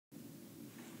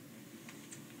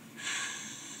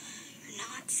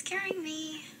scaring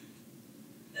me.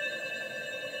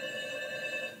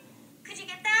 Could you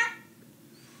get that?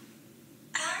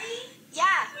 Marnie?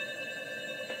 Yeah.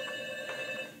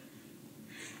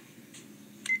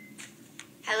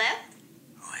 Hello?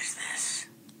 Who is this?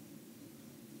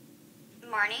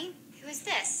 Marnie? Who is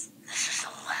this? This is the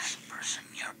last person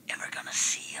you're ever gonna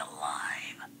see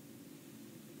alive.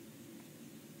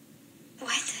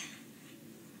 What?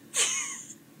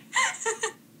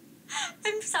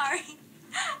 I'm sorry.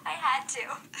 I had to.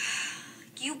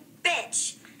 You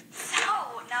bitch.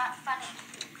 No, not funny.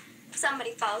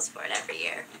 Somebody falls for it every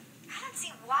year. I don't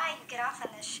see why you get off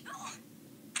on this show.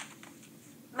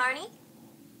 Marnie?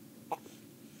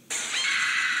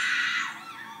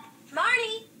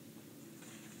 Marnie?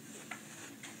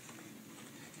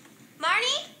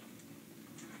 Marnie?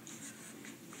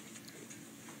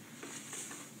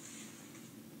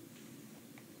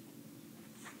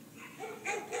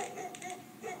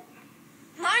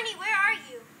 Marnie, where are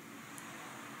you?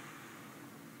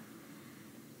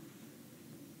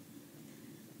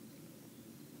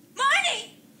 Marnie!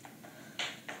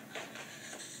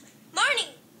 Marnie!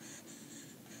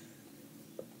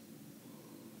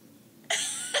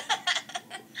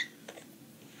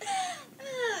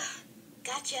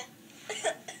 Gotcha.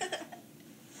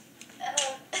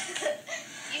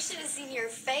 You should have seen your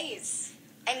face.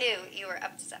 I knew you were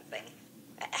up to something.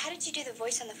 How did you do the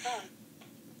voice on the phone?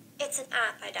 It's an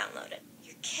app I downloaded.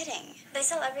 You're kidding. They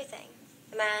sell everything.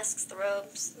 The masks, the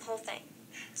robes, the whole thing.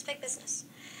 It's big business.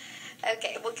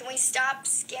 Okay, well, can we stop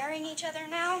scaring each other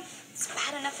now? It's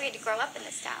bad enough we had to grow up in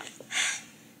this town.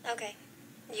 Okay,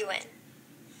 you win.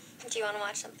 Do you want to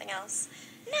watch something else?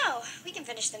 No, we can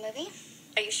finish the movie.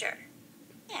 Are you sure?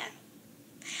 Yeah.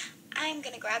 I'm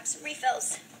gonna grab some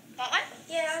refills. Want one?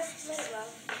 Yeah, might as well.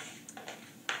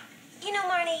 You know,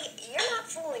 Marnie, you're not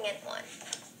fooling anyone.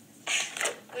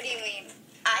 What do you mean?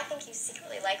 I think you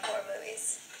secretly like horror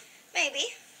movies.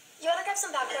 Maybe. You want to grab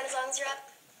some popcorn as long as you're up?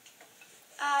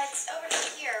 It's over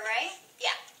here, right?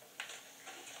 Yeah.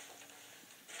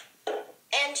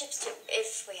 And chips too,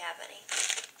 if we have any.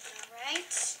 All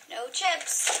right. No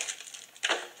chips.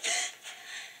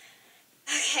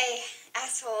 Okay,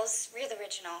 assholes, read the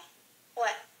original.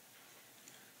 What?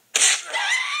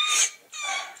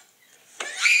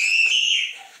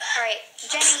 All right,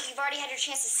 Jenny, you've already had your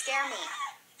chance to scare me.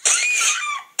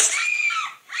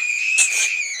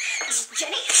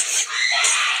 Jenny?